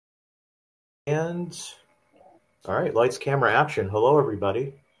And all right, lights, camera, action. Hello,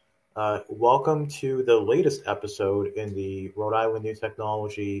 everybody. Welcome to the latest episode in the Rhode Island New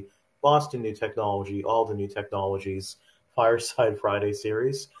Technology, Boston New Technology, all the new technologies Fireside Friday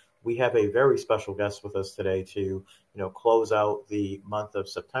series. We have a very special guest with us today to, close out the month of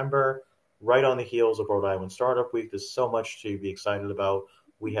September, right on the heels of Rhode Island Startup Week. There's so much to be excited about.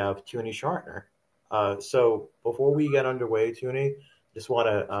 We have Tuni Schartner. So before we get underway, Tuni, just want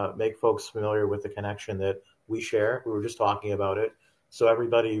to make folks familiar with the connection that we share. We were just talking about it. So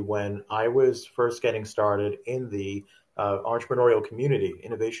everybody, when I was first getting started in the entrepreneurial community,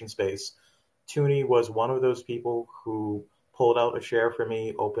 innovation space, Tuni was one of those people who pulled out a chair for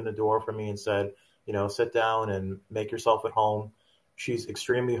me, opened a door for me, and said, sit down and make yourself at home. She's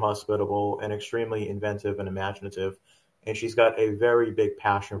extremely hospitable and extremely inventive and imaginative. And she's got a very big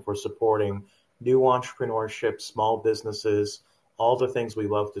passion for supporting new entrepreneurship, small businesses, all the things we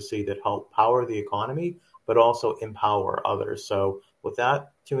love to see that help power the economy, but also empower others. So with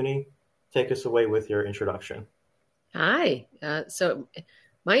that, Tuni, take us away with your introduction. Hi. So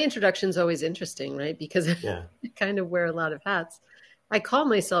my introduction is always interesting, right? Because I Yeah. kind of wear a lot of hats. I call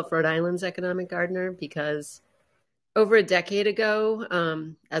myself Rhode Island's economic gardener because over a decade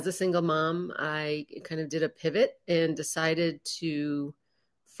ago, as a single mom, I kind of did a pivot and decided to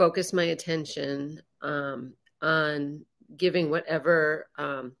focus my attention on giving whatever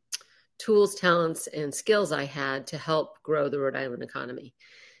tools, talents, and skills I had to help grow the Rhode Island economy.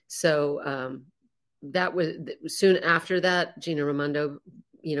 So that was soon after that. Gina Raimondo,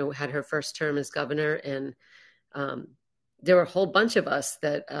 had her first term as governor, and um, there were a whole bunch of us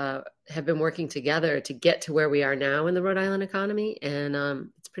that have been working together to get to where we are now in the Rhode Island economy, and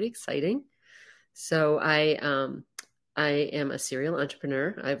it's pretty exciting. So I am a serial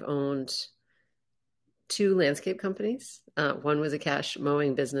entrepreneur. I've owned two landscape companies. One was a cash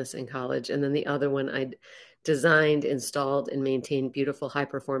mowing business in college, and then the other one I designed, installed, and maintained beautiful, high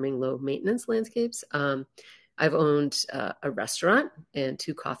performing, low maintenance landscapes. I've owned a restaurant and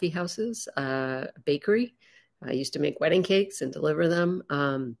two coffee houses, a bakery. I used to make wedding cakes and deliver them.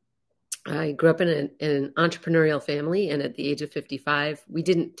 I grew up in an entrepreneurial family, and at the age of 55, we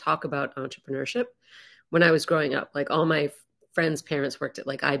didn't talk about entrepreneurship when I was growing up. Like all my friends' parents worked at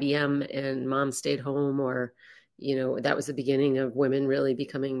like IBM, and mom stayed home, or that was the beginning of women really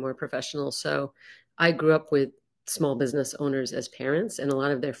becoming more professional. So I grew up with small business owners as parents, and a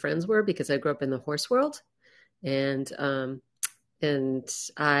lot of their friends were, because I grew up in the horse world, and and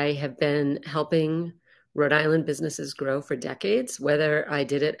I have been helping Rhode Island businesses grow for decades, whether I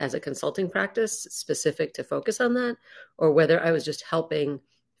did it as a consulting practice specific to focus on that, or whether I was just helping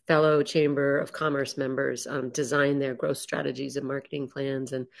fellow Chamber of Commerce members design their growth strategies and marketing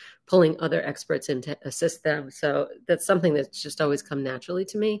plans, and pulling other experts in to assist them. So that's something that's just always come naturally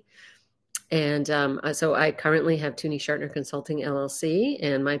to me. And so I currently have Tuni Schartner Consulting LLC,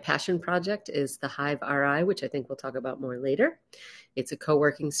 and my passion project is the Hive RI, which I think we'll talk about more later. It's a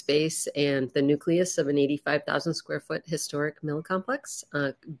co-working space and the nucleus of an 85,000 square foot historic mill complex,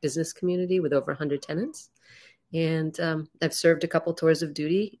 business community with over 100 tenants. And I've served a couple tours of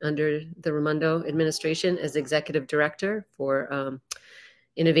duty under the Raimondo administration as executive director for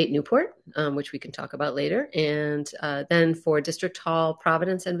Innovate Newport, which we can talk about later, and then for District Hall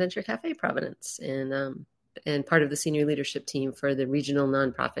Providence and Venture Cafe Providence, and part of the senior leadership team for the regional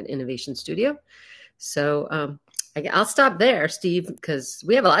nonprofit innovation studio. So I'll stop there, Steve, because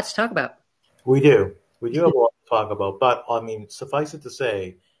we have a lot to talk about. We do. We do have a lot to talk about, but I mean, suffice it to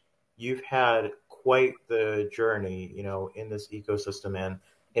say, you've had quite the journey, in this ecosystem, and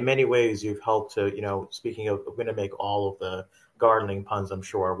in many ways, you've helped to, speaking of, we're going to make all of the gardening puns, I'm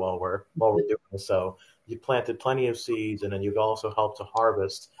sure, while we're doing this. So you planted plenty of seeds, and then you've also helped to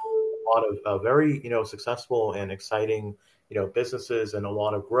harvest a lot of very, successful and exciting, businesses, and a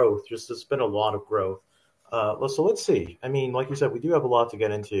lot of growth. Just it's been a lot of growth. So let's see. I mean, like you said, we do have a lot to get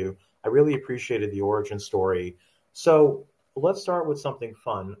into. I really appreciated the origin story. So let's start with something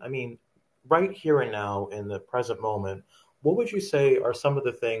fun. I mean, right here and now in the present moment, what would you say are some of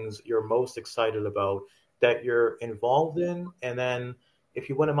the things you're most excited about that you're involved in? And then if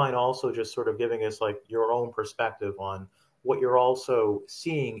you wouldn't mind also just sort of giving us like your own perspective on what you're also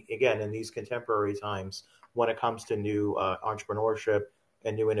seeing again in these contemporary times when it comes to new entrepreneurship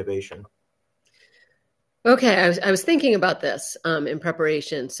and new innovation. Okay, I was thinking about this in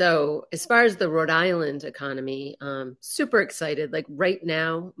preparation. So, as far as the Rhode Island economy, super excited. Like right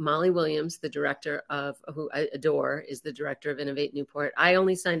now, Molly Williams, the director of who I adore, is the director of Innovate Newport. I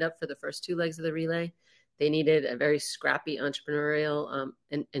only signed up for the first two legs of the relay. They needed a very scrappy entrepreneurial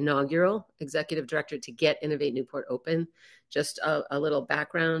inaugural executive director to get Innovate Newport open. Just a little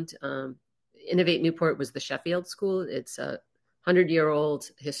background. Innovate Newport was the Sheffield School. It's a 100-year-old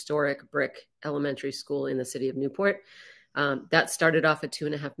historic brick elementary school in the city of Newport. That started off a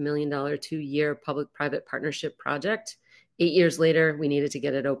 $2.5 million 2-year public-private partnership project. 8 years later, we needed to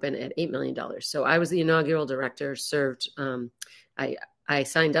get it open at $8 million. So I was the inaugural director, served. I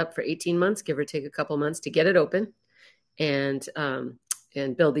signed up for 18 months, give or take a couple months, to get it open and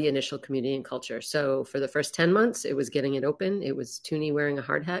build the initial community and culture. So for the first 10 months, it was getting it open. It was Tuni wearing a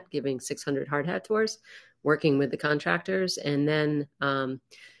hard hat, giving 600 hard hat tours, working with the contractors. And then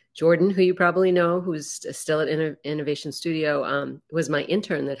Jordan, who you probably know, who's still at Innovation Studio, was my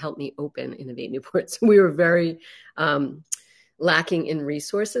intern that helped me open Innovate Newport. So we were very lacking in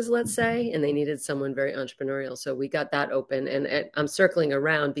resources, let's say, and they needed someone very entrepreneurial. So we got that open. And I'm circling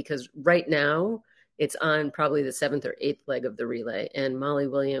around because right now it's on probably the 7th or 8th leg of the relay. And Molly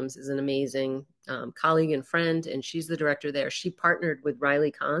Williams is an amazing colleague and friend, and she's the director there. She partnered with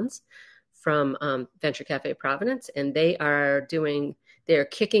Riley Kahns from Venture Cafe Providence, and they're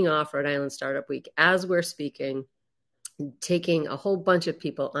kicking off Rhode Island Startup Week as we're speaking, taking a whole bunch of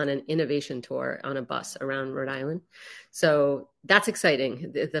people on an innovation tour on a bus around Rhode Island. So that's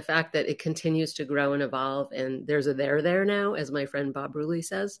exciting. The fact that it continues to grow and evolve, and there's a there now, as my friend Bob Ruley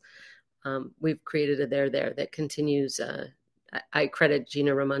says. We've created a there that continues. I credit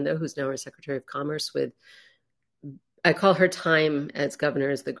Gina Raimondo, who's now our Secretary of Commerce, with, I call her time as governor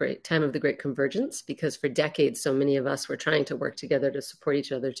as the great time of the great convergence, because for decades, so many of us were trying to work together to support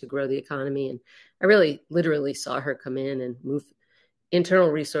each other to grow the economy. And I really literally saw her come in and move internal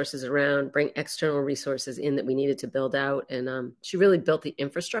resources around, bring external resources in that we needed to build out. And she really built the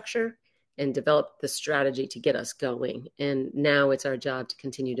infrastructure and developed the strategy to get us going. And now it's our job to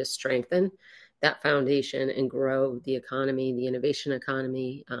continue to strengthen that foundation and grow the economy, the innovation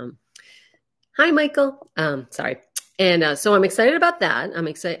economy. Hi, Michael. Sorry. And so I'm excited about that. I'm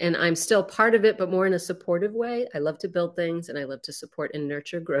excited, and I'm still part of it, but more in a supportive way. I love to build things, and I love to support and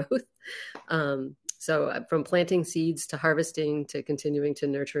nurture growth. So from planting seeds to harvesting to continuing to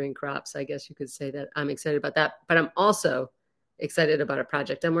nurturing crops, I guess you could say that I'm excited about that. But I'm also excited about a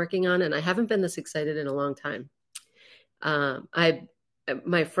project I'm working on, and I haven't been this excited in a long time.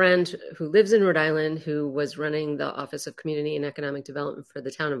 My friend who lives in Rhode Island, who was running the Office of Community and Economic Development for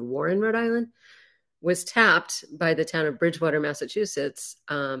the town of Warren, Rhode Island, was tapped by the town of Bridgewater, Massachusetts,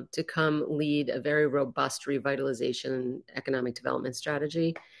 to come lead a very robust revitalization economic development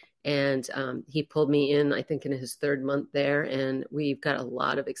strategy. And he pulled me in, I think, in his 3rd month there. And we've got a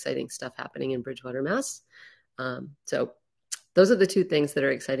lot of exciting stuff happening in Bridgewater, Mass. So those are the 2 things that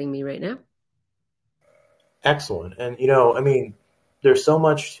are exciting me right now. Excellent. And I mean, there's so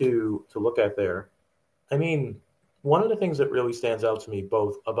much to look at there. I mean, one of the things that really stands out to me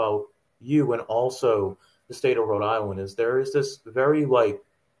both about you and also the state of Rhode Island is there is this very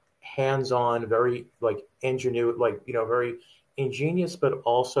hands-on, very ingenuity, very ingenious, but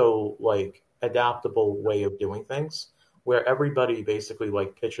also adaptable way of doing things, where everybody basically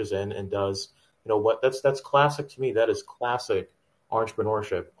pitches in and does what that's classic to me. That is classic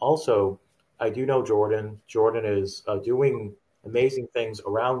entrepreneurship. Also, I do know Jordan. Jordan is doing amazing things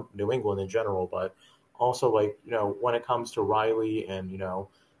around New England in general, but also when it comes to Riley and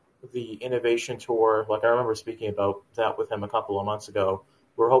the innovation tour. I remember speaking about that with him a couple of months ago.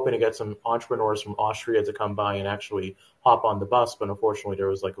 We're hoping to get some entrepreneurs from Austria to come by and actually hop on the bus, but unfortunately there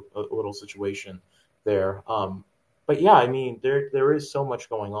was a little situation there. But yeah, I mean there is so much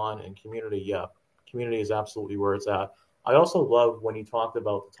going on in community. Yeah, community is absolutely where it's at. I also love when you talked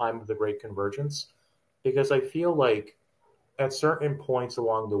about the time of the great convergence, because I feel like at certain points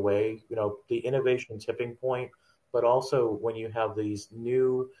along the way, the innovation tipping point, but also when you have these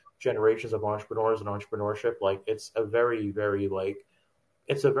new generations of entrepreneurs and entrepreneurship, it's a very, very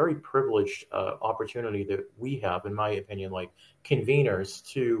it's a very privileged opportunity that we have, in my opinion, conveners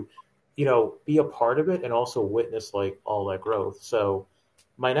to, be a part of it and also witness all that growth. So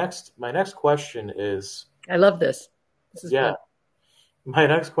my next question is, I love this. This is yeah, fun. my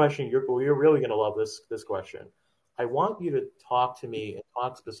next question, you're really going to love this question. I want you to talk to me and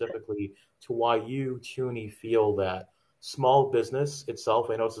talk specifically to why you, Tuni, feel that small business itself,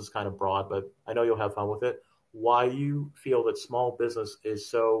 I know this is kind of broad, but I know you'll have fun with it. Why you feel that small business is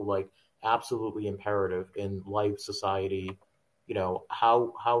so absolutely imperative in life, society,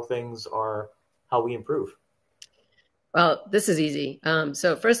 how things are, how we improve. Well, this is easy.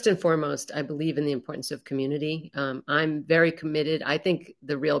 So first and foremost, I believe in the importance of community. I'm very committed. I think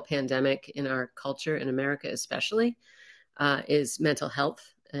the real pandemic in our culture, in America especially, is mental health.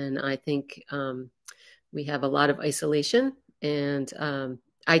 And I think we have a lot of isolation. And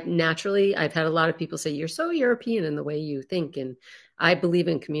I've had a lot of people say, you're so European in the way you think. And I believe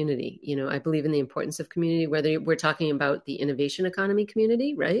in community. I believe in the importance of community, whether we're talking about the innovation economy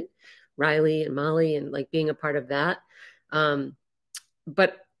community, right? Riley and Molly and like being a part of that.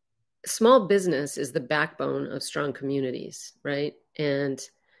 But small business is the backbone of strong communities, right? And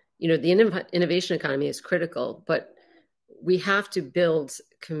the innovation economy is critical, but we have to build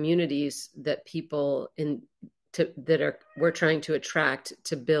communities that people in to that are we're trying to attract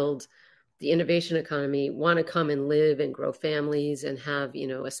to build the innovation economy, want to come and live and grow families and have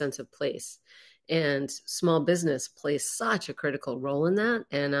a sense of place. And small business plays such a critical role in that.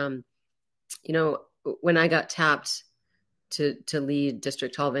 And you know when I got tapped to lead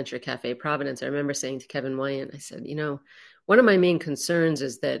District Hall Venture Cafe Providence, I remember saying to Kevin Wyant, I said, one of my main concerns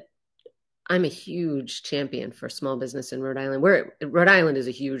is that I'm a huge champion for small business in Rhode Island. Rhode Island is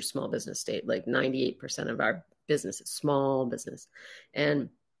a huge small business state. Like 98% of our business is small business. And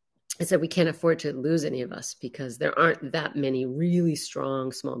I said, we can't afford to lose any of us because there aren't that many really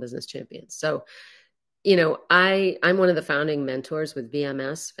strong small business champions. So I'm one of the founding mentors with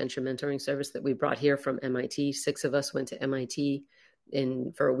VMS, Venture Mentoring Service, that we brought here from MIT. 6 of us went to MIT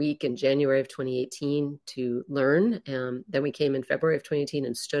for a week in January of 2018 to learn. Then we came in February of 2018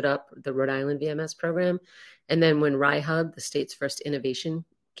 and stood up the Rhode Island VMS program. And then when RIHub, the state's first innovation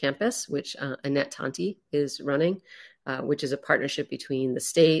campus, which Annette Tonti is running, which is a partnership between the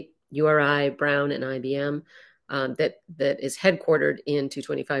state, URI, Brown, and IBM, that is headquartered in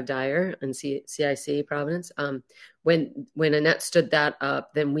 225 Dyer and CIC Providence. When Annette stood that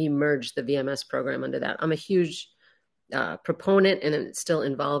up, then we merged the VMS program under that. I'm a huge proponent and still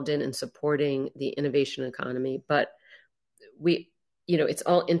involved in and supporting the innovation economy, but it's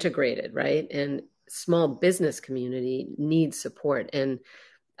all integrated, right? And small business community needs support. And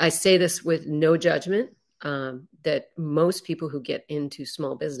I say this with no judgment, that most people who get into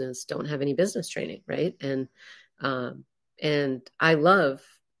small business don't have any business training, right? And I love,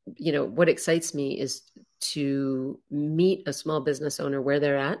 what excites me is to meet a small business owner where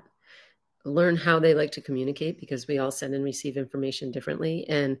they're at, learn how they like to communicate because we all send and receive information differently,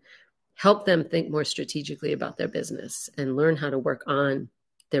 and help them think more strategically about their business and learn how to work on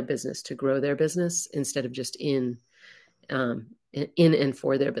their business to grow their business instead of just in and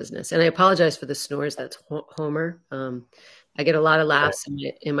for their business. And I apologize for the snores. That's Homer. I get a lot of laughs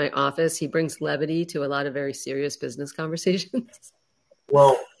in my office. He brings levity to a lot of very serious business conversations.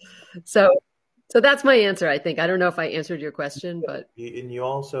 Well, so that's my answer, I think. I don't know if I answered your question, but and you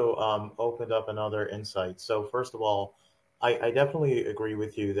also opened up another insight. So first of all, I definitely agree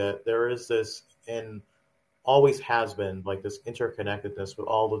with you that there is this, and always has been, like this interconnectedness with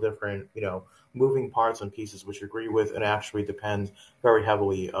all the different, moving parts and pieces, which I agree with and actually depend very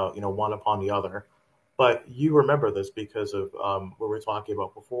heavily, one upon the other. But you remember this because of what we were talking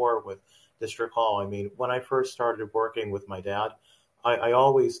about before with District Hall. I mean, when I first started working with my dad, I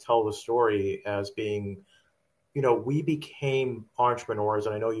always tell the story as being, we became entrepreneurs,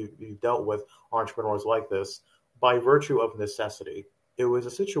 and I know you dealt with entrepreneurs like this by virtue of necessity. It was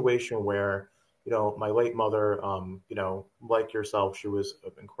a situation where, my late mother, like yourself, she was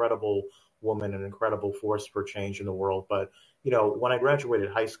an incredible woman, an incredible force for change in the world. But, when I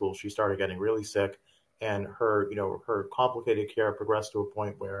graduated high school, she started getting really sick, and her complicated care progressed to a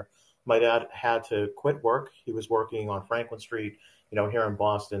point where my dad had to quit work. He was working on Franklin Street, here in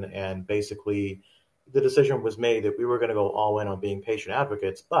Boston, and basically the decision was made that we were going to go all in on being patient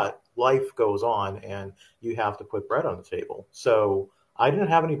advocates, but life goes on and you have to put bread on the table. So I didn't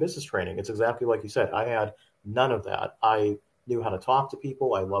have any business training. It's exactly like you said. I had none of that. I knew how to talk to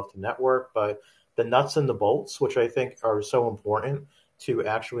people. I love to network, but the nuts and the bolts, which I think are so important to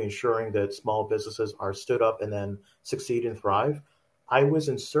actually ensuring that small businesses are stood up and then succeed and thrive, I was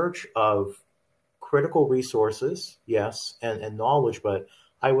in search of critical resources, yes, and knowledge, but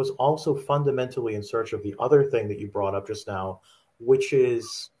I was also fundamentally in search of the other thing that you brought up just now, which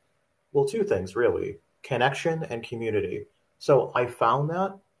is, well, 2 things really: connection and community. So I found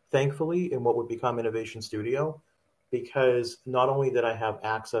that, thankfully, in what would become Innovation Studio, because not only did I have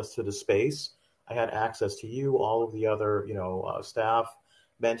access to the space, I had access to you, all of the other, staff,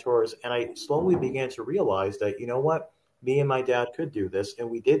 mentors, and I slowly began to realize that, what, me and my dad could do this, and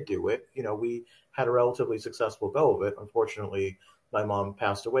we did do it. We had a relatively successful go of it. Unfortunately, my mom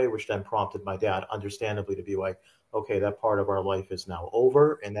passed away, which then prompted my dad, understandably, to be like, okay, that part of our life is now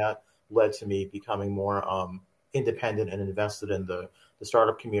over, and that led to me becoming more independent and invested in the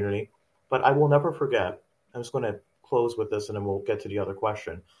startup community. But I will never forget. I'm just going to close with this, and then we'll get to the other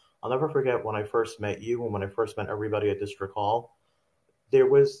question. I'll never forget when I first met you and when I first met everybody at District Hall. There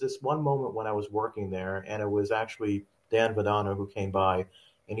was this one moment when I was working there, and it was actually Dan Vadano who came by,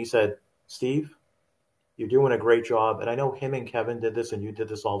 and he said, "Steve, You're doing a great job. And I know him and Kevin did this, and you did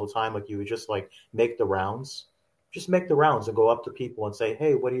this all the time. Like you would just like make the rounds, just make the rounds and go up to people and say,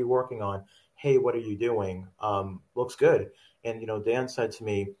 "Hey, what are you working on? Hey, what are you doing? Looks good." And Dan said to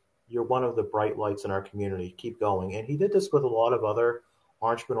me, "You're one of the bright lights in our community. Keep going." And he did this with a lot of other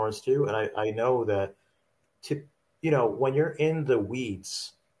entrepreneurs too. And I know that to when you're in the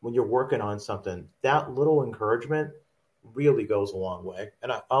weeds, when you're working on something, that little encouragement really goes a long way.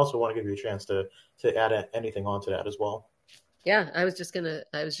 And I also want to give you a chance to add anything onto that as well. Yeah, I was just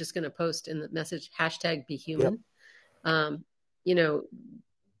gonna post in the message hashtag be Yep. human. Um, you know,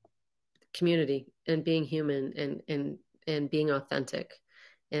 community and being human and being authentic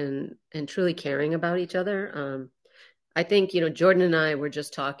and truly caring about each other. I think, Jordan and I were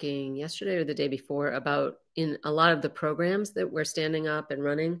just talking yesterday or the day before about in a lot of the programs that we're standing up and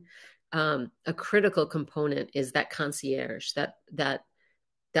running, a critical component is that concierge,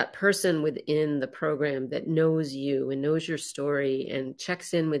 that person within the program that knows you and knows your story and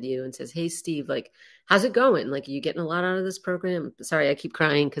checks in with you and says, "Hey, Steve, like, how's it going? Like, are you getting a lot out of this program?" Sorry, I keep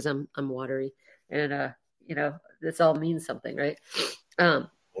crying because I'm watery, and this all means something, right? Um,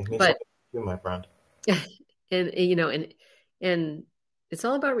 It means but something to you, my friend. and it's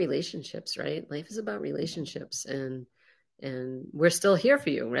all about relationships, right? Life is about relationships, and we're still here for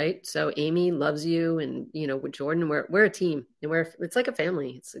you, right? So Amy loves you, and with Jordan, we're a team, and it's like a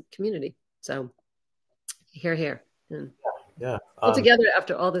family, it's a community. So here, and Yeah. still together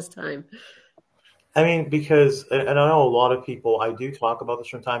after all this time. I mean, because, and I know a lot of people, I do talk about this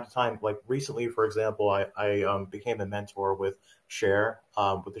from time to time. Like recently, for example, I became a mentor with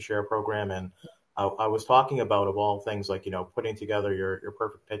with the Share program. And I was talking about, of all things, like, putting together your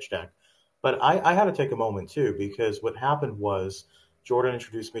perfect pitch deck. But I had to take a moment too, because what happened was Jordan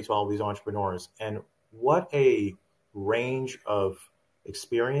introduced me to all these entrepreneurs, and what a range of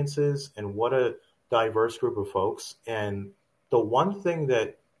experiences and what a diverse group of folks. And the one thing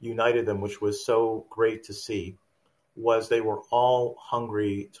that united them, which was so great to see, was they were all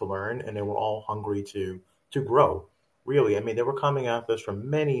hungry to learn and they were all hungry to grow. Really, I mean, they were coming at this from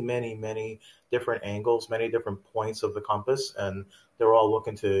many, many, many different angles, many different points of the compass, and they were all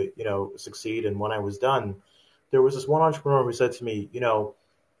looking to succeed. And when I was done, there was this one entrepreneur who said to me,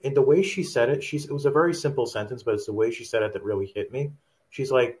 in the way she said it, it was a very simple sentence, but it's the way she said it that really hit me.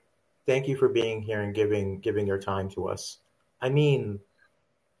 She's like, "Thank you for being here and giving your time to us." I mean,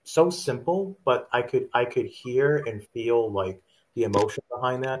 so simple, but I could hear and feel like the emotion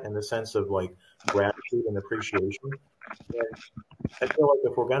behind that and the sense of like gratitude and appreciation. And I feel like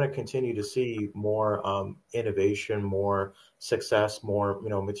if we're going to continue to see more innovation, more success, more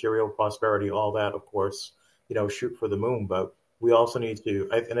material prosperity, all that, of course, shoot for the moon. But we also need to,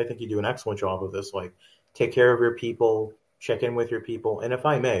 and I think you do an excellent job of this. Like, take care of your people, check in with your people, and if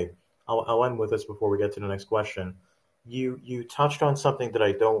I may, I'll end with this before we get to the next question. You touched on something that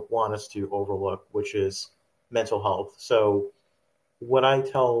I don't want us to overlook, which is mental health. So what I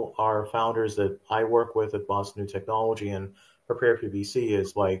tell our founders that I work with at Boston New Technology and Prepare for BC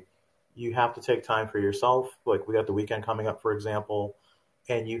is like, you have to take time for yourself. Like we got the weekend coming up, for example,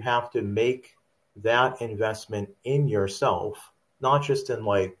 and you have to make that investment in yourself, not just in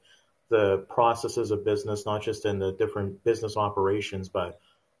like the processes of business, not just in the different business operations, but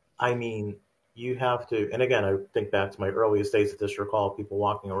I mean, you have to, and again, I think back to my earliest days at District Hall, people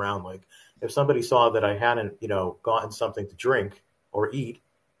walking around like, if somebody saw that I hadn't, gotten something to drink or eat,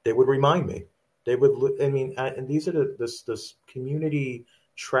 they would remind me. They would, I mean, and these are this community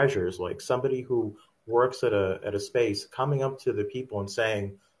treasures, like somebody who works at a space coming up to the people and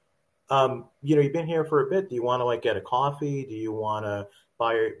saying, you've been here for a bit. Do you want to like get a coffee? Do you want to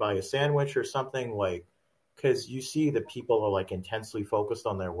buy a sandwich or something like? Because you see that people are like intensely focused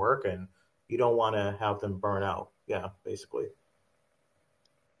on their work, and you don't want to have them burn out. Yeah, basically.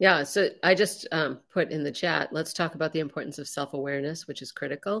 Yeah, so I just put in the chat, let's talk about the importance of self-awareness, which is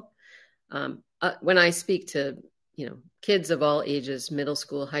critical. When I speak to, kids of all ages, middle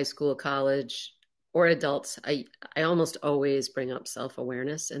school, high school, college, or adults, I almost always bring up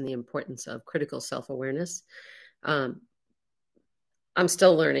self-awareness and the importance of critical self-awareness. Um, I'm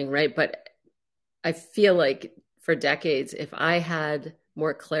still learning, right? But I feel like for decades, if I had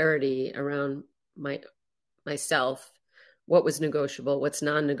more clarity around myself, what was negotiable, what's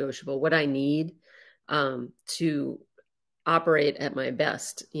non-negotiable, what I need to operate at my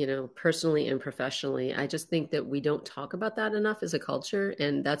best, personally and professionally. I just think that we don't talk about that enough as a culture,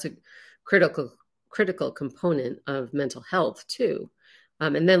 and that's a critical component of mental health too.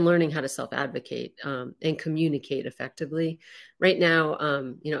 And then learning how to self-advocate and communicate effectively. Right now,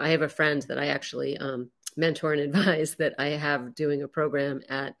 I have a friend that I actually mentor and advise that I have doing a program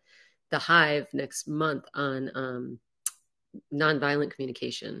at the Hive next month on nonviolent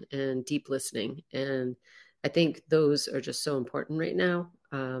communication and deep listening. And I think those are just so important right now.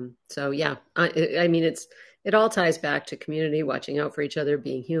 So yeah, I mean, it all ties back to community, watching out for each other,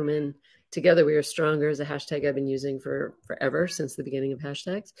 being human. Together we are stronger is a hashtag I've been using for forever, since the beginning of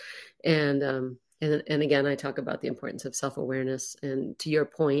hashtags. And again, I talk about the importance of self-awareness. And to your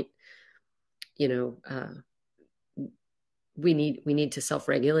point, you know, we need to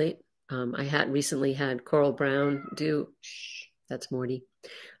self-regulate. I had recently had Coral Brown do, shh, that's Morty,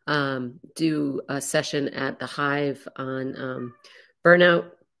 do a session at the Hive on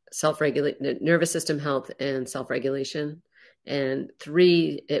burnout, self-regulate, nervous system health, and self-regulation. And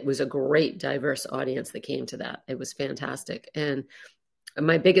three, it was a great diverse audience that came to that. It was fantastic. And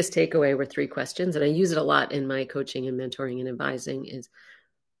my biggest takeaway were three questions, and I use it a lot in my coaching and mentoring and advising is,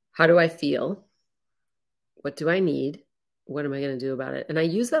 how do I feel? What do I need? What am I going to do about it? And I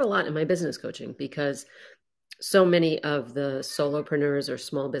use that a lot in my business coaching, because so many of the solopreneurs or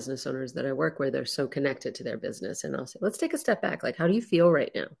small business owners that I work with are so connected to their business. And I'll say, let's take a step back. Like, how do you feel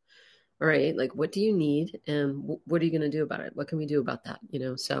right now? All right. Like, what do you need? And what are you going to do about it? What can we do about that?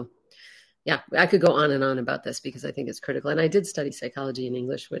 So yeah, I could go on and on about this because I think it's critical. And I did study psychology and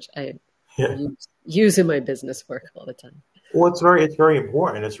English, which I Yeah. use in my business work all the time. Well, it's very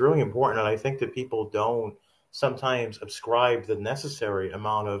important. It's really important, and I think that people don't sometimes ascribe the necessary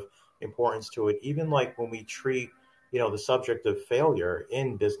amount of importance to it. Even like when we treat, the subject of failure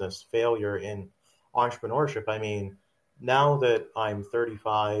in business, failure in entrepreneurship. I mean, now that I'm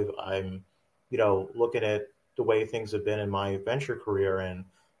 35, I'm, looking at the way things have been in my venture career, and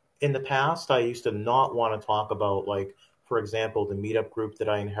in the past, I used to not want to talk about, like, for example, the meetup group that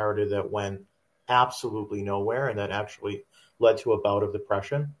I inherited that went absolutely nowhere and that actually led to a bout of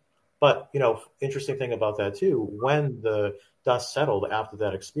depression. But, interesting thing about that too, when the dust settled after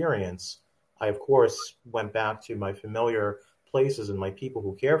that experience, I, of course, went back to my familiar places and my people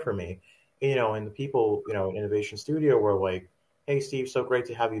who care for me. And the people, in Innovation Studio were like, hey, Steve, so great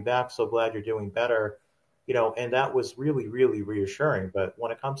to have you back. So glad you're doing better. And that was really, really reassuring. But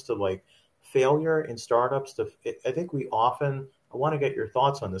when it comes to like failure in startups, I think we often, I want to get your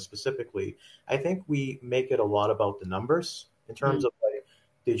thoughts on this specifically. I think we make it a lot about the numbers in terms Mm. of like,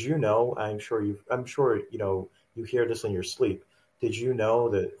 did you know, I'm sure, you hear this in your sleep. Did you know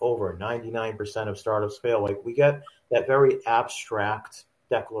that over 99% of startups fail? Like we get that very abstract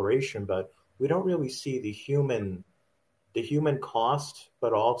declaration, but we don't really see the human cost,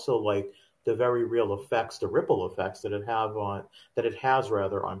 but also like the very real effects, the ripple effects that it has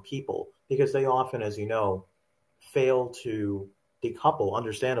rather on people, because they often, as you know, fail to decouple.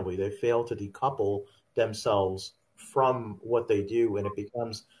 Understandably, they fail to decouple themselves from what they do, and it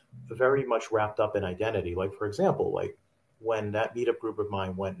becomes very much wrapped up in identity. Like for example, like when that meetup group of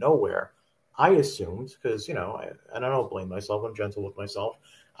mine went nowhere, I assumed, because and I don't blame myself, I'm gentle with myself.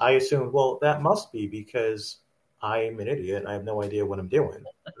 I assumed, well, that must be because I'm an idiot and I have no idea what I'm doing.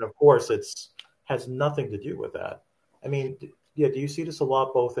 And of course, it's has nothing to do with that. I mean, yeah, do you see this a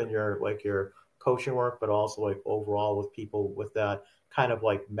lot both in your coaching work, but also like overall with people with that kind of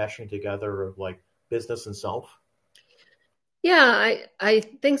like meshing together of like business and self? Yeah, I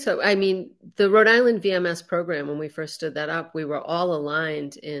think so. I mean, the Rhode Island VMS program, when we first stood that up, we were all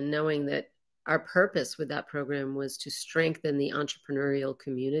aligned in knowing that our purpose with that program was to strengthen the entrepreneurial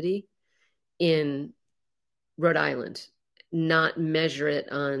community in Rhode Island, not measure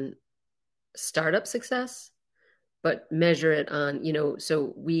it on startup success, but measure it on,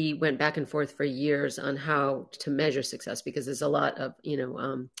 so we went back and forth for years on how to measure success, because there's a lot of,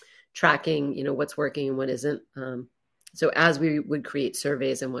 tracking, what's working and what isn't. So as we would create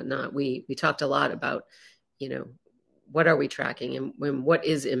surveys and whatnot, we talked a lot about, you know, what are we tracking, and what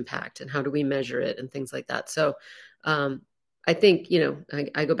is impact and how do we measure it and things like that. So I think,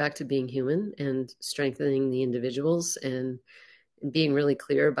 I go back to being human and strengthening the individuals, and being really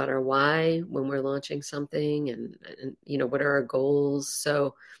clear about our why when we're launching something, and what are our goals.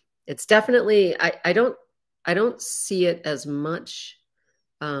 So it's definitely, I don't see it as much.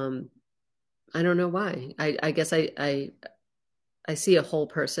 um I don't know why. I guess I see a whole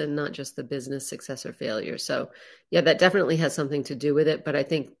person, not just the business success or failure. So yeah, that definitely has something to do with it, but I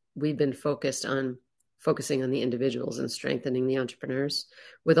think we've been focusing on the individuals and strengthening the entrepreneurs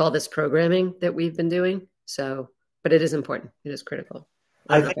with all this programming that we've been doing. So, but it is important. It is critical.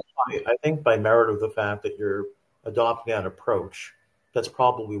 I I don't know think if I think by merit of the fact that you're adopting that approach, that's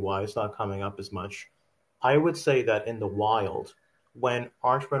probably why it's not coming up as much. I would say that in the wild, when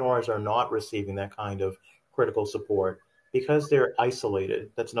entrepreneurs are not receiving that kind of critical support because they're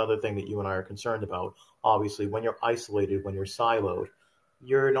isolated, that's another thing that you and I are concerned about. Obviously, when you're isolated, when you're siloed,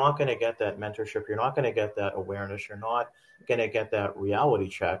 you're not going to get that mentorship. You're not going to get that awareness. You're not going to get that reality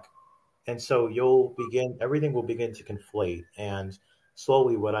check. And so everything will begin to conflate. And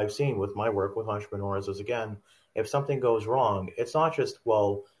slowly, what I've seen with my work with entrepreneurs is, again, if something goes wrong, it's not just,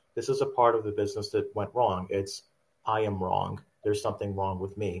 well, this is a part of the business that went wrong. It's, I am wrong. There's something wrong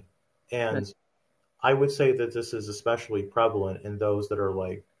with me. Right. And I would say that this is especially prevalent in those that are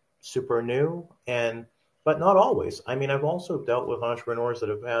like super new but not always. I mean, I've also dealt with entrepreneurs that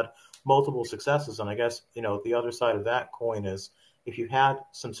have had multiple successes. And I guess, the other side of that coin is if you've had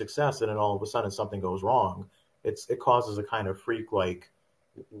some success and then all of a sudden something goes wrong, it causes a kind of freak like,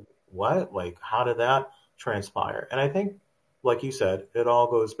 what? Like, how did that transpire? And I think, like you said, it all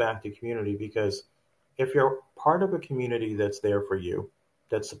goes back to community because if you're part of a community that's there for you,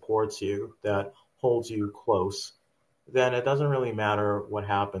 that supports you, that holds you close, then it doesn't really matter what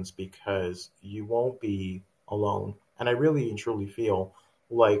happens because you won't be alone. And I really and truly feel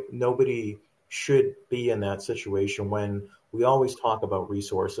like nobody should be in that situation when we always talk about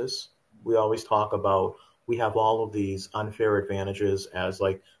resources. We always talk about we have all of these unfair advantages as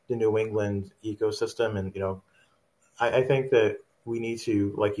like the New England ecosystem. And, I think that we need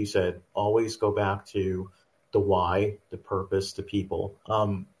to, like you said, always go back to the why, the purpose, the people.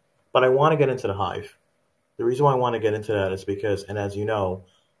 But I want to get into the hive. The reason why I want to get into that is because, and as you know,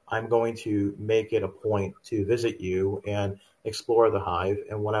 I'm going to make it a point to visit you and explore the hive.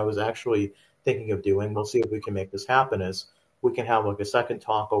 And what I was actually thinking of doing, we'll see if we can make this happen, is we can have like a second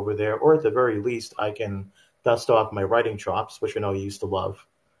talk over there, or at the very least, I can dust off my writing chops, which I know you used to love,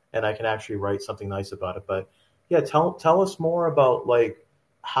 and I can actually write something nice about it. But yeah, tell us more about like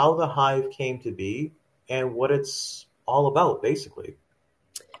how the hive came to be and what it's all about, basically.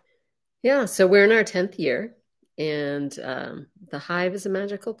 Yeah, so we're in our 10th year, and the hive is a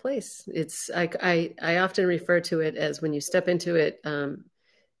magical place. I often refer to it as when you step into it,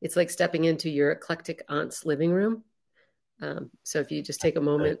 it's like stepping into your eclectic aunt's living room. So if you just take a Right.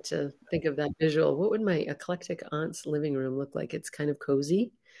 moment to think of that visual, what would my eclectic aunt's living room look like? It's kind of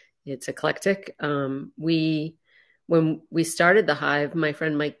cozy. It's eclectic. When we started the Hive, my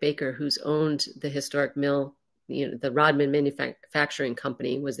friend Mike Baker, who's owned the historic mill, the Rodman Manufacturing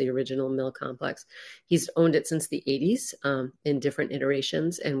Company was the original mill complex. He's owned it since the 80s in different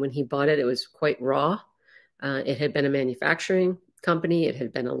iterations. And when he bought it, it was quite raw. It had been a manufacturing company. It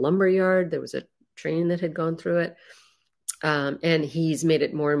had been a lumber yard. There was a train that had gone through it. And he's made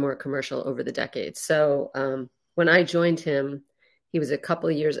it more and more commercial over the decades. So when I joined him, he was a couple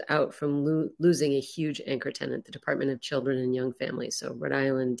of years out from losing a huge anchor tenant, the Department of Children and Young Families, so Rhode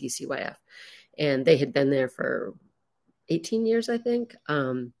Island, DCYF. And they had been there for 18 years, I think.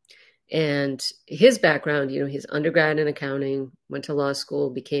 And his background, his undergrad in accounting, went to law school,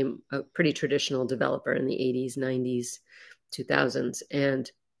 became a pretty traditional developer in the 80s, 90s, 2000s. And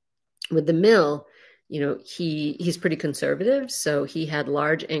with the mill, he's pretty conservative, so he had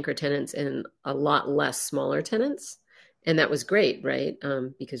large anchor tenants and a lot less smaller tenants, and that was great, right?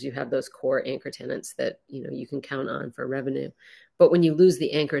 Because you have those core anchor tenants that you can count on for revenue. But when you lose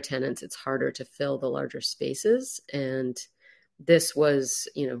the anchor tenants, it's harder to fill the larger spaces, and this was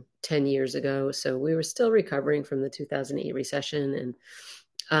 10 years ago, so we were still recovering from the 2008 recession.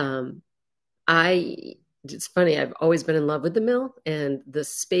 And I it's funny, I've always been in love with the mill, and the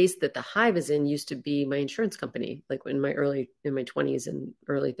space that the hive is in used to be my insurance company, like in my 20s and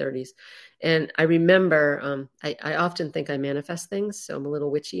early 30s. And I remember I often think I manifest things, so I'm a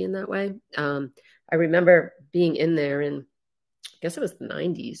little witchy in that way. I remember being in there, and I guess it was the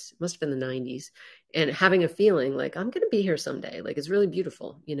 90s, it must have been the 90s, and having a feeling like I'm going to be here someday, like it's really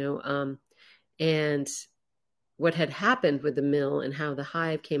beautiful. And what had happened with the mill and how the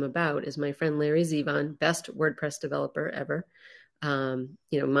hive came about is my friend Larry Zevon, best WordPress developer ever,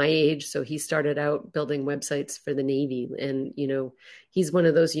 my age. So he started out building websites for the Navy. And, he's one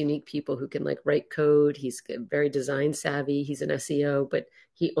of those unique people who can like write code. He's very design savvy. He's an SEO, but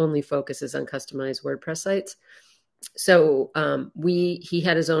he only focuses on customized WordPress sites. So he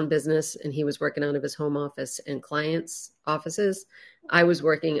had his own business, and he was working out of his home office and clients' offices. I was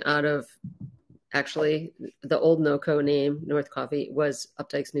working out of, actually, the old NoCo name, North Coffee, was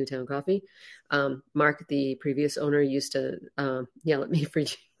Updike's Newtown Coffee. Mark, the previous owner, used to yell at me for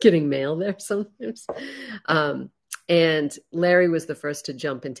getting mail there sometimes. And Larry was the first to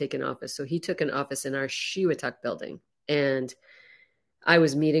jump and take an office. So he took an office in our Shiwatuck building. And I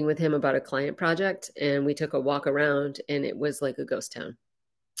was meeting with him about a client project, and we took a walk around, and it was like a ghost town.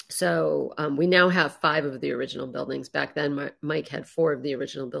 So we now have 5 of the original buildings. Back then, Mike had 4 of the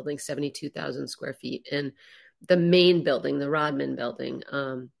original buildings, 72,000 square feet. And the main building, the Rodman building,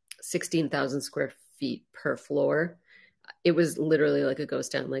 16,000 square feet per floor. it was literally like a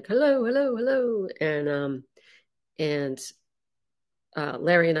ghost town, like hello, hello, hello. And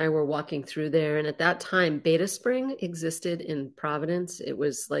Larry and I were walking through there. And at that time, Beta Spring existed in Providence. It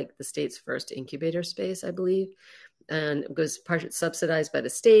was like the state's first incubator space, I believe. And it was part subsidized by the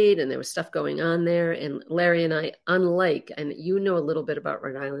state, and there was stuff going on there. And Larry and I, unlike, and you know a little bit about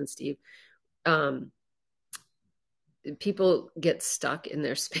Rhode Island, Steve, um, people get stuck in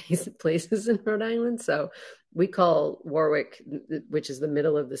their space places in Rhode Island. So we call Warwick, which is the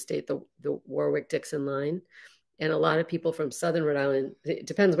middle of the state, the Warwick-Dixon line. And a lot of people from Southern Rhode Island, it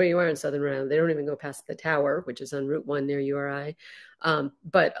depends where you are in Southern Rhode Island, they don't even go past the tower, which is on Route 1 near URI.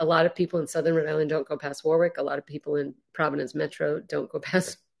 But a lot of people in Southern Rhode Island don't go past Warwick. A lot of people in Providence Metro don't go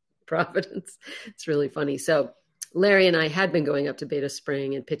past Providence. It's really funny. So Larry and I had been going up to Beta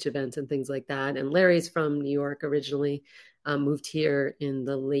Spring and pitch events and things like that. And Larry's from New York originally, moved here in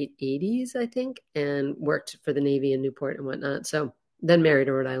the late 80s, I think, and worked for the Navy in Newport and whatnot. So then married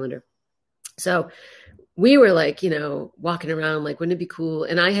a Rhode Islander. So we were like, walking around, like, wouldn't it be cool?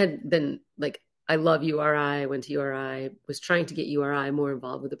 And I had been like, I love URI, went to URI, was trying to get URI more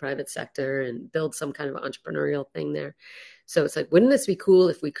involved with the private sector and build some kind of entrepreneurial thing there. So it's like, wouldn't this be cool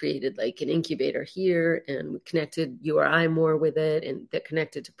if we created like an incubator here and we connected URI more with it and that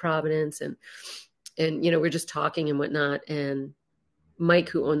connected to Providence and we're just talking and whatnot. And Mike,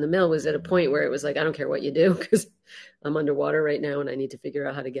 who owned the mill, was at a point where it was like, I don't care what you do because I'm underwater right now and I need to figure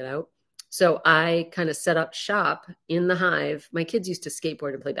out how to get out. So I kind of set up shop in the hive. My kids used to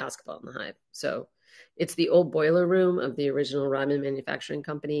skateboard and play basketball in the hive. So it's the old boiler room of the original Rodman Manufacturing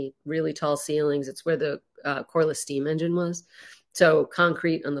Company, really tall ceilings. It's where the coreless steam engine was. So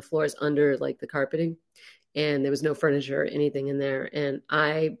concrete on the floors under like the carpeting. And there was no furniture or anything in there. And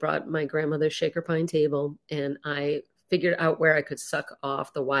I brought my grandmother's shaker pine table and I figured out where I could suck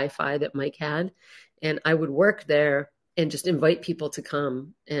off the Wi-Fi that Mike had. And I would work there and just invite people to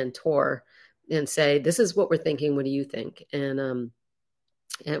come and tour and say, this is what we're thinking. What do you think? And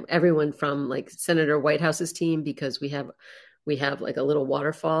everyone from like Senator Whitehouse's team, because we have like a little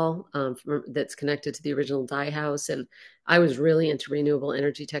waterfall that's connected to the original dye house. And I was really into renewable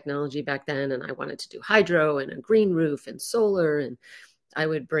energy technology back then. And I wanted to do hydro and a green roof and solar. And I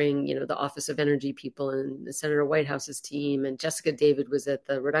would bring, the Office of Energy people and Senator Whitehouse's team. And Jessica David was at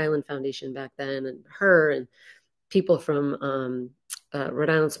the Rhode Island Foundation back then, and her and people from Rhode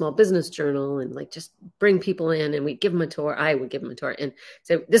Island Small Business Journal, and like just bring people in and we give them a tour. I would give them a tour and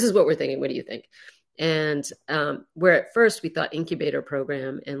say, this is what we're thinking. What do you think? And where at first we thought incubator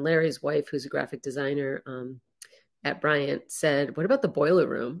program, and Larry's wife, who's a graphic designer at Bryant, said, what about the boiler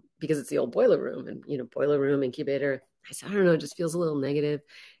room? Because it's the old boiler room and, boiler room, incubator. I said, I don't know, it just feels a little negative.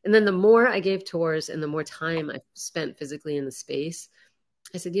 And then the more I gave tours and the more time I spent physically in the space,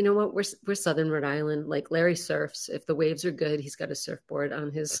 I said, you know what? We're Southern Rhode Island. Like Larry surfs. If the waves are good, he's got a surfboard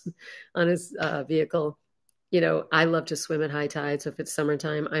on his vehicle. I love to swim at high tide. So if it's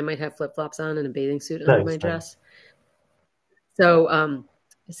summertime, I might have flip flops on and a bathing suit under my dress. So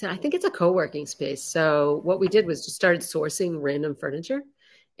I said, I think it's a co-working space. So what we did was just started sourcing random furniture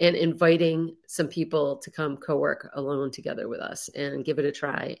and inviting some people to come co-work alone together with us and give it a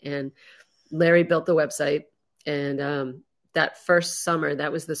try. And Larry built the website, and that first summer,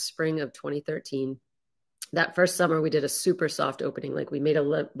 that was the spring of 2013. That first summer, we did a super soft opening. Like we made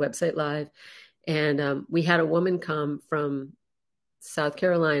a website live, and we had a woman come from South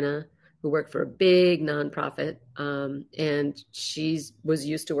Carolina who worked for a big nonprofit. And she was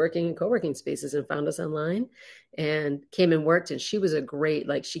used to working in co-working spaces and found us online and came and worked. And she was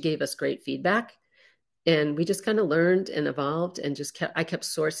she gave us great feedback. And we just kind of learned and evolved and I kept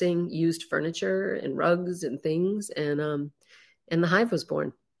sourcing used furniture and rugs and things. And the hive was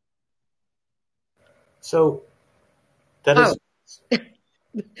born. So that is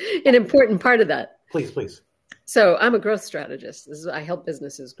an important part of that. Please. So I'm a growth strategist. I help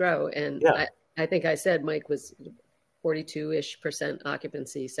businesses grow. And yeah. I think I said Mike was 42-ish%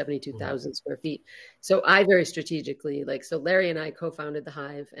 occupancy, 72,000 square feet. So I very strategically, so Larry and I co-founded the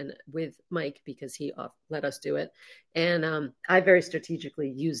Hive and with Mike because he let us do it. And I very strategically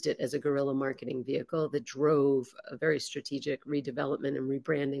used it as a guerrilla marketing vehicle that drove a very strategic redevelopment and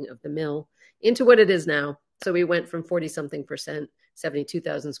rebranding of the mill into what it is now. So we went from 40-something%,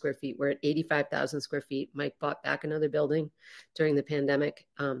 72,000 square feet. We're at 85,000 square feet. Mike bought back another building during the pandemic.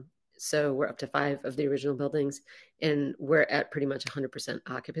 So we're up to 5 of the original buildings, and we're at pretty much 100%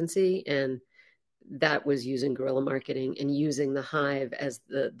 occupancy. And that was using guerrilla marketing and using the Hive as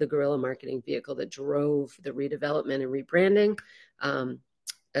the guerrilla marketing vehicle that drove the redevelopment and rebranding.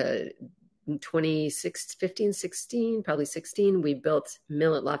 2015, 16, probably 16, we built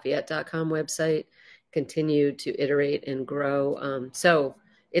milllatlafayette.com website continue to iterate and grow. So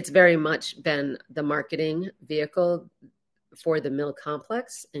it's very much been the marketing vehicle for the mill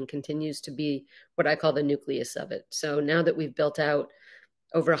complex and continues to be what I call the nucleus of it. So now that we've built out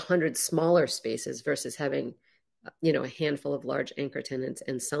over 100 smaller spaces versus having a handful of large anchor tenants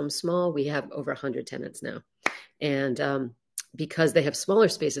and some small, we have over 100 tenants now. And because they have smaller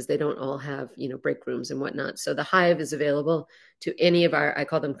spaces, they don't all have break rooms and whatnot. So the Hive is available to any of our, I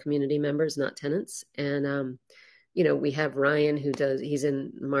call them community members, not tenants. And we have Ryan he's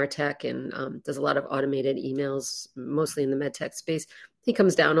in Martech and does a lot of automated emails, mostly in the medtech space. He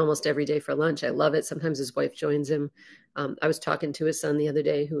comes down almost every day for lunch. I love it. Sometimes his wife joins him. I was talking to his son the other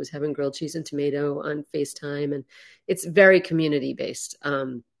day who was having grilled cheese and tomato on FaceTime, and it's very community based.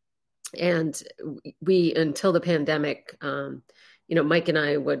 And we, until the pandemic, Mike and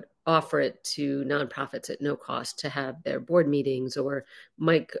I would offer it to nonprofits at no cost to have their board meetings, or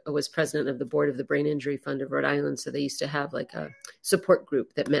Mike was president of the board of the Brain Injury Fund of Rhode Island. So they used to have like a support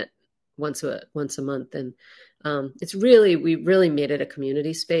group that met once a month. And we really made it a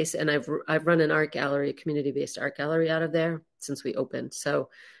community space. And I've run an art gallery, a community-based art gallery out of there since we opened. So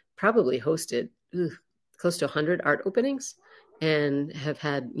probably hosted close to 100 art openings and have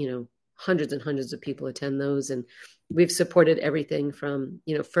had, hundreds and hundreds of people attend those. And we've supported everything from,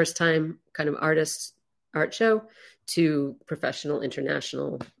 first time kind of artists art show to professional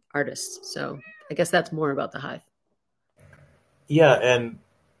international artists. So I guess that's more about the Hive. Yeah, and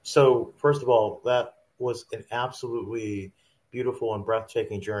so first of all, that was an absolutely beautiful and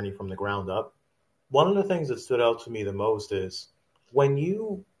breathtaking journey from the ground up. One of the things that stood out to me the most is when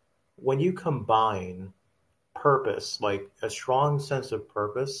you combine purpose, like a strong sense of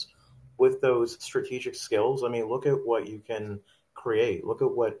purpose, with those strategic skills. I mean, look at what you can create. Look at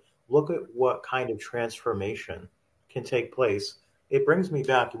what kind of transformation can take place. It brings me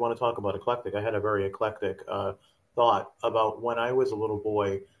back. You want to talk about eclectic? I had a very eclectic thought about when I was a little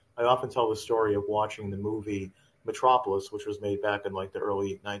boy. I often tell the story of watching the movie Metropolis, which was made back in like the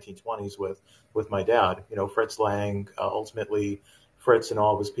early 1920s with my dad. Fritz Lang. Ultimately, Fritz and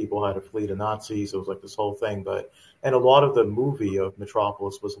all of his people had to flee the Nazis. It was like this whole thing, and a lot of the movie of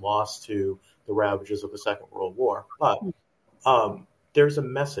Metropolis was lost to the ravages of the Second World War. But there's a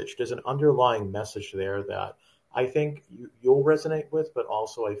message, there's an underlying message there that I think you'll resonate with, but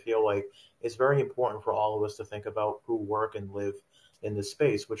also I feel like it's very important for all of us to think about who work and live in this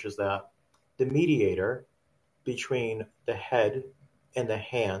space, which is that the mediator between the head and the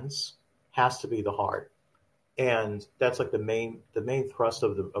hands has to be the heart, and that's like the main thrust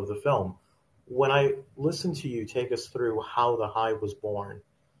of the film. When I listened to you take us through how the Hive was born,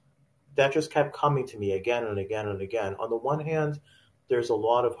 that just kept coming to me again and again and again. On the one hand, there's a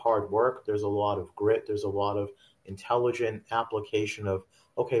lot of hard work, there's a lot of grit, there's a lot of intelligent application of,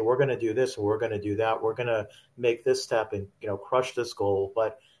 okay, we're going to do this and we're going to do that, we're going to make this step and crush this goal.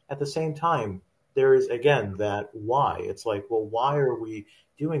 But at the same time, there is again that why. It's like, well, why are we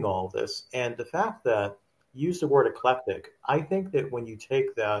doing all this? And the fact that you use the word eclectic, I think that when you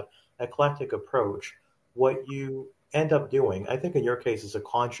take that eclectic approach, what you end up doing, I think in your case, is a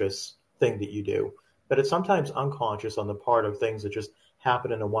conscious thing that you do, but it's sometimes unconscious on the part of things that just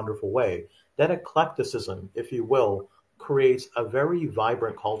happen in a wonderful way. That eclecticism, if you will, creates a very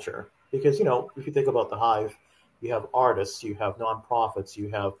vibrant culture. Because, if you think about the Hive, you have artists, you have nonprofits, you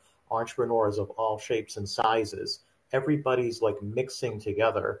have entrepreneurs of all shapes and sizes. Everybody's like mixing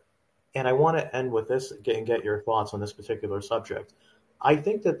together. And I want to end with this and get your thoughts on this particular subject. I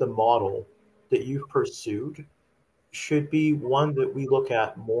think that the model that you've pursued should be one that we look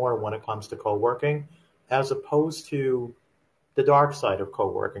at more when it comes to co-working, as opposed to the dark side of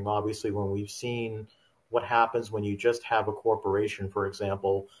co-working. Obviously, when we've seen what happens when you just have a corporation, for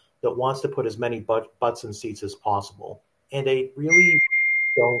example, that wants to put as many butts in seats as possible, and they really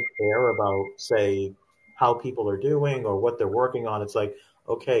don't care about, say, how people are doing or what they're working on. It's like,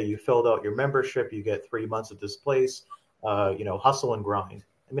 okay, you filled out your membership, you get 3 months at this place, hustle and grind.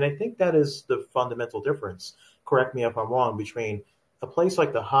 I mean, I think that is the fundamental difference. Correct me if I'm wrong, between a place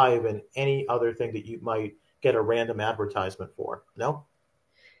like the Hive and any other thing that you might get a random advertisement for. No?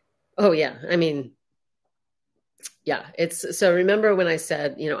 Oh yeah. I mean, yeah, it's so remember when I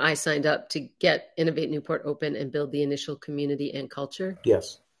said, I signed up to get Innovate Newport open and build the initial community and culture.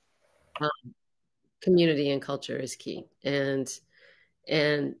 Yes. Um, Community and culture is key. And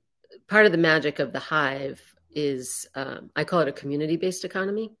part of the magic of the Hive is I call it a community-based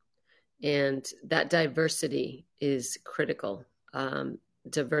economy. And that diversity is critical.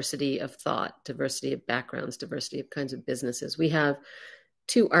 Diversity of thought, diversity of backgrounds, diversity of kinds of businesses. We have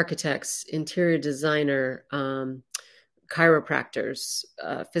two architects, interior designer, chiropractors,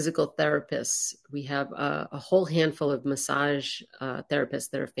 physical therapists. We have a whole handful of massage therapists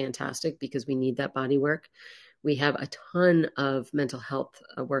that are fantastic because we need that body work. We have a ton of mental health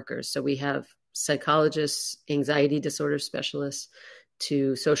workers. So we have psychologists, anxiety disorder specialists,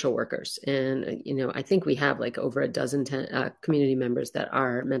 to social workers. And, I think we have like over a dozen community members that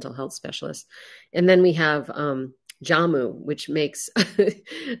are mental health specialists. And then we have Jamu, which makes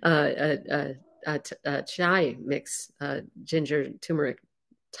chai mix, ginger, turmeric,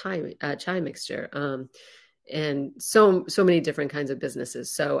 chai mixture. And so many different kinds of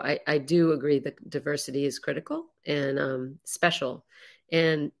businesses. So I do agree that diversity is critical and special.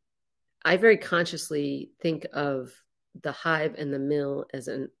 And I very consciously think of the hive and the mill as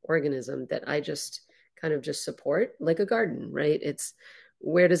an organism that I just kind of just support like a garden, right? It's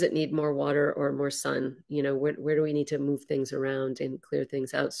where does it need more water or more sun? Where do we need to move things around and clear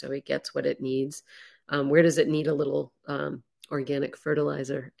things out so it gets what it needs? Where does it need a little organic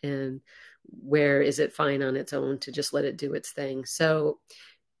fertilizer? And where is it fine on its own to just let it do its thing? So,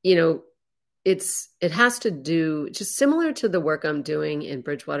 you know, it has to do just similar to the work I'm doing in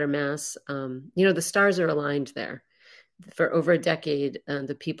Bridgewater, Mass. The stars are aligned there. For over a decade,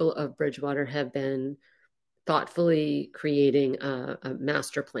 the people of Bridgewater have been thoughtfully creating a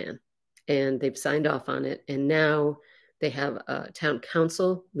master plan, and they've signed off on it. And now they have a town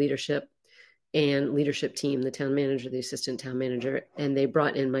council leadership and leadership team, the town manager, the assistant town manager, and they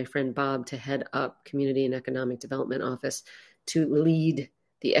brought in my friend Bob to head up community and economic development office to lead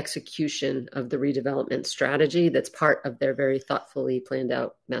the execution of the redevelopment strategy that's part of their very thoughtfully planned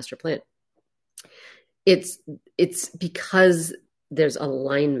out master plan. It's because there's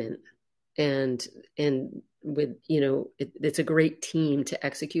alignment and with it's a great team to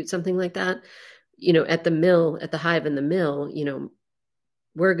execute something like that. At the mill, at the hive and the mill,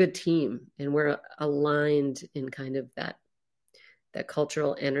 we're a good team and we're aligned in kind of that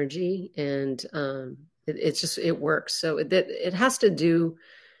cultural energy, and it works. So it has to do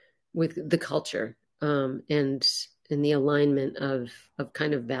with the culture, and in the alignment of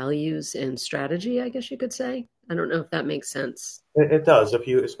kind of values and strategy, I guess you could say. I don't know if that makes sense. It does,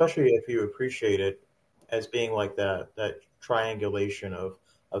 especially if you appreciate it as being like that triangulation of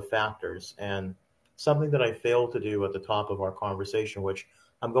factors. And something that I failed to do at the top of our conversation, which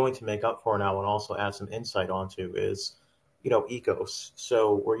I'm going to make up for now and also add some insight onto, is ecos.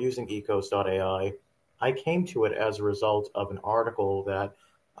 So we're using ecos.ai. I came to it as a result of an article that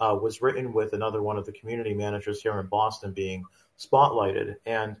was written with another one of the community managers here in Boston being spotlighted.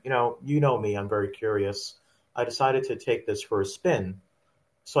 And me, I'm very curious. I decided to take this for a spin.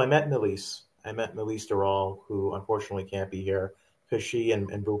 So I met Melise. I met Melise Doral, who unfortunately can't be here because she and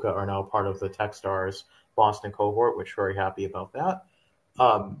Buka are now part of the Techstars Boston cohort, which very happy about that.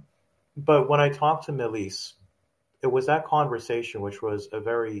 Um, but when I talked to Melise, it was that conversation, which was a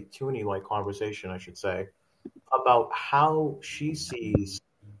very Tuni-like conversation, I should say, about how she sees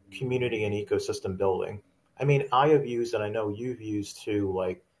community and ecosystem building. I mean, I have used, and I know you've used too,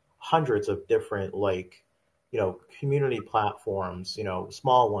 like hundreds of different community platforms,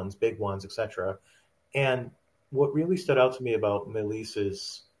 small ones, big ones, etc. And what really stood out to me about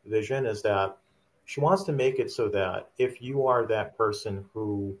Melisa's vision is that she wants to make it so that if you are that person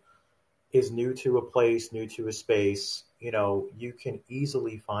who is new to a place, new to a space, you can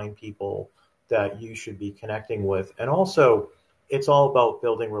easily find people that you should be connecting with. And also, it's all about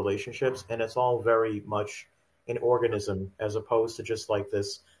building relationships, and it's all very much an organism as opposed to just like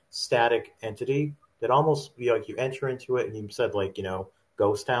this static entity that almost be like you enter into it and you said like,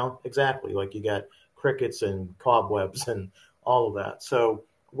 ghost town. Exactly. Like you got crickets and cobwebs and all of that. So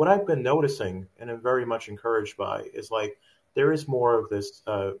what I've been noticing and I'm very much encouraged by is like there is more of this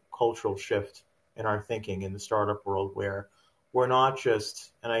cultural shift in our thinking in the startup world where we're not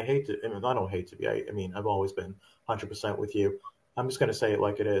just, and I hate to, I mean, I don't hate to be, I mean, I've always been 100% with you. I'm just going to say it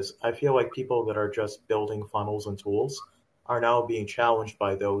like it is. I feel like people that are just building funnels and tools are now being challenged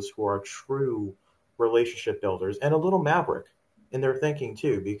by those who are true relationship builders and a little maverick in their thinking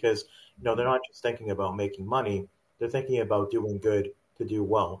too, because they're not just thinking about making money; they're thinking about doing good to do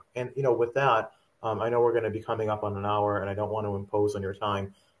well. And with that, I know we're going to be coming up on an hour, and I don't want to impose on your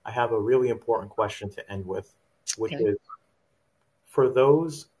time. I have a really important question to end with, which Okay. is for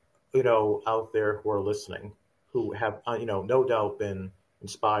those out there who are listening, who have no doubt been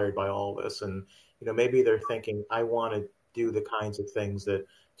inspired by all this, and maybe they're thinking, I want to do the kinds of things that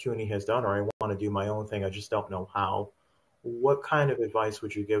Tuni has done, or I want to do my own thing. I just don't know how. What kind of advice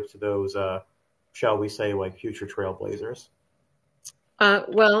would you give to those, shall we say, like future trailblazers?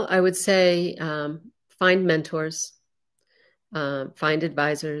 Well, I would say find mentors, find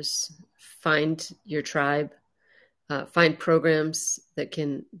advisors, find your tribe, find programs that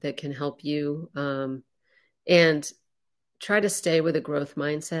can help you, and try to stay with a growth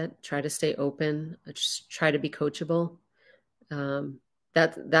mindset. Try to stay open. Just try to be coachable. Um,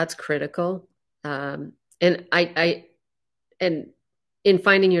 that's critical. And and in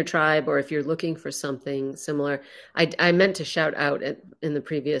finding your tribe, or if you're looking for something similar, I meant to shout out in the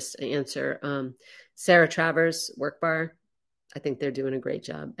previous answer, Sarah Travers Work Bar. I think they're doing a great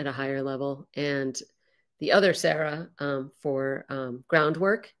job at a higher level. And the other Sarah, for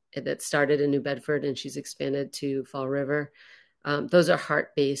groundwork, that started in New Bedford and she's expanded to Fall River. Those are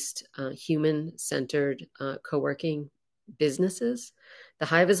heart-based, human-centered co-working businesses. The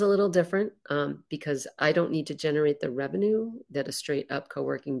Hive is a little different, because I don't need to generate the revenue that a straight-up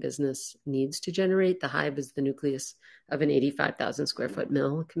co-working business needs to generate. The Hive is the nucleus of an 85,000 square foot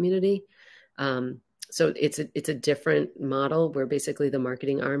mill community. So it's a different model. We're basically the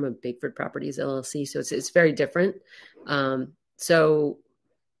marketing arm of Bigford Properties LLC. So it's very different. So,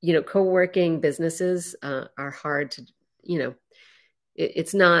 co-working businesses are hard to,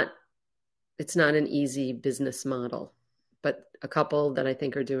 it's not an easy business model. But a couple that I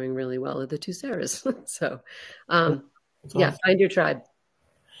think are doing really well are the two Sarahs. So, It's yeah, awesome. find your tribe.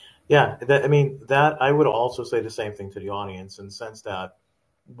 Yeah, that I would also say the same thing to the audience in the sense that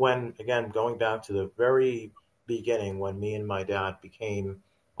when, again, going back to the very beginning, when me and my dad became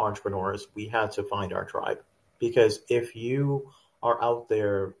entrepreneurs, we had to find our tribe. Because if you are out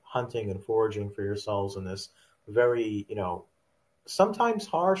there hunting and foraging for yourselves in this very, sometimes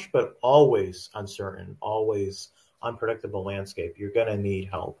harsh, but always uncertain, always unpredictable landscape, you're going to need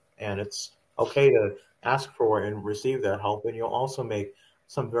help. And it's okay to ask for and receive that help. And you'll also make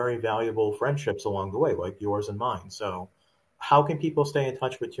some very valuable friendships along the way, like yours and mine. So, how can people stay in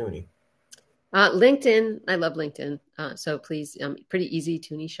touch with Tuni? LinkedIn, I love LinkedIn. So please, pretty easy,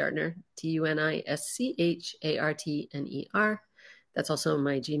 Tuni Schartner, TuniSchartner. That's also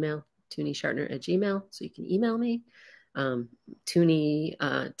my Gmail, TuniSchartner@gmail. So you can email me. Tuni,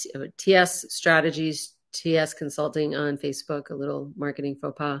 TS Strategies, TS Consulting on Facebook, a little marketing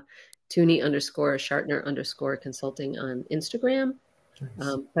faux pas. Tuni_Schartner_consulting on Instagram.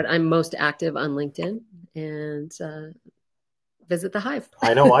 Nice. But I'm most active on LinkedIn, and visit the Hive.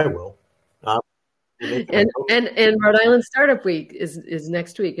 I know I will. I'm making my and notes. and Rhode Island Startup Week is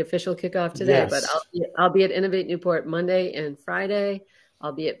next week, official kickoff today. But Yes, I'll be at Innovate Newport Monday and Friday.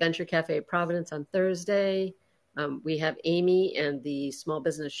 I'll be at Venture Cafe Providence on Thursday. We have Amy and the Small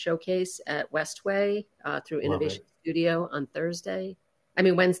Business Showcase at Westway through love it. Innovation Studio on Wednesday.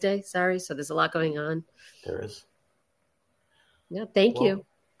 Sorry. So there's a lot going on. There is. Yeah. Thank Well, you.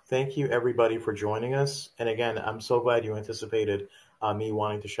 thank you everybody for joining us. And again, I'm so glad you anticipated me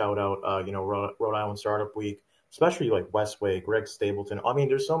wanting to shout out, Rhode Island Startup Week, especially like Westway, Greg Stapleton. I mean,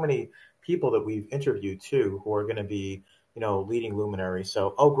 there's so many people that we've interviewed too who are going to be, leading luminaries.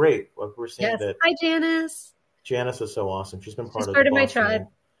 So, oh, great. Well, we're seeing Yes. that Hi, Janice. Janice is so awesome. She's been She's part of the part of my Boston tribe.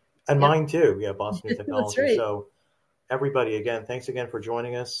 and Yep. mine too. Yeah, Boston New That's Technology. right. So, everybody, again, thanks again for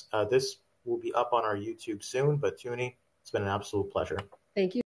joining us. This will be up on our YouTube soon, but Tuni, it's been an absolute pleasure. Thank you.